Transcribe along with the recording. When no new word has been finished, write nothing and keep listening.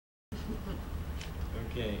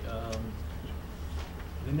Okay,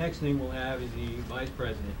 the next thing we'll have is the vice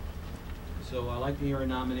president. So I'd like to hear a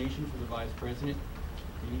nomination for the vice president.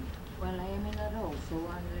 Jeannie? Well, I am in a role, so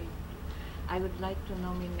I would like to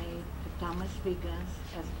nominate Thomas Wiggins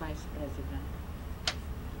as vice president.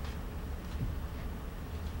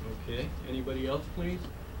 Okay, anybody else, please?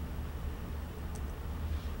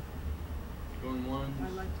 Going once.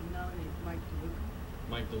 I'd like to nominate Mike DeLuca.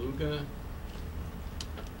 Mike DeLuca.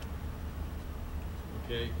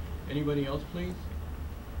 Okay, anybody else, please?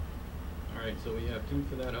 All right, so we have two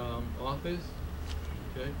for that office.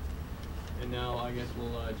 Okay, and now I guess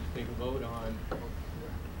we'll just take a vote on.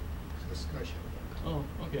 Discussion. Oh,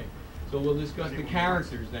 okay. So we'll discuss the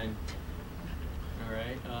characters then. All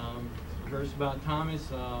right. First about Thomas.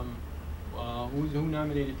 Who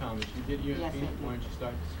nominated Thomas? You did. Yes, I did. Why don't you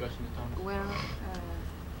start the discussion with Thomas? Well,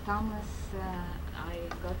 Thomas, I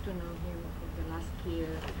got to know him for the last year.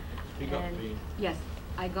 Speak up, please. Yes,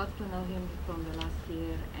 I got to know him from the last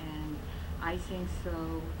year, and I think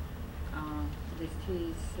so that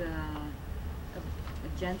he's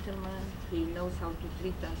a gentleman. He knows how to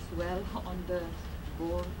treat us well on the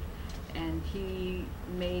board, and he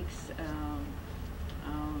makes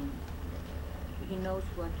he knows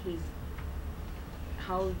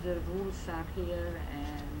how the rules are here,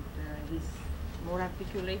 and he's more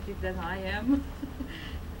articulated than I am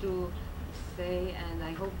to say, and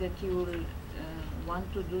I hope that you will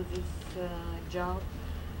want to do this job.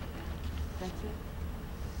 That's it.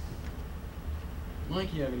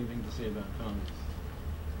 Mike, you have anything to say about Thomas?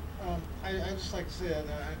 I just like to say that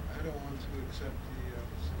I don't want to accept the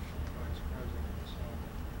position of vice president, so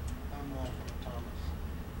I'm all for Thomas.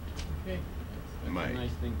 Okay, that's Mike. a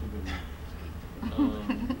nice thing to do.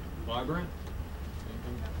 Barbara?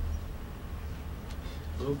 Anything?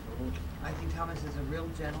 Lou? I think Thomas is a real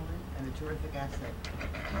gentleman and a terrific asset.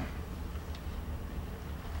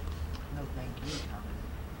 No, thank you, Thomas.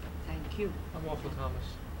 Thank you. I'm all for Thomas.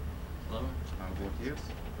 Lama? I'll vote yes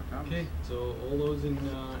for Thomas. Okay, so all those in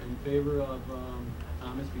favor of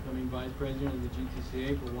Thomas becoming vice president of the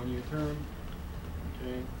GTCA for a one-year term?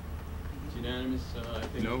 Okay, it's unanimous. I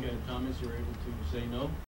think No. Thomas, you're able to say no.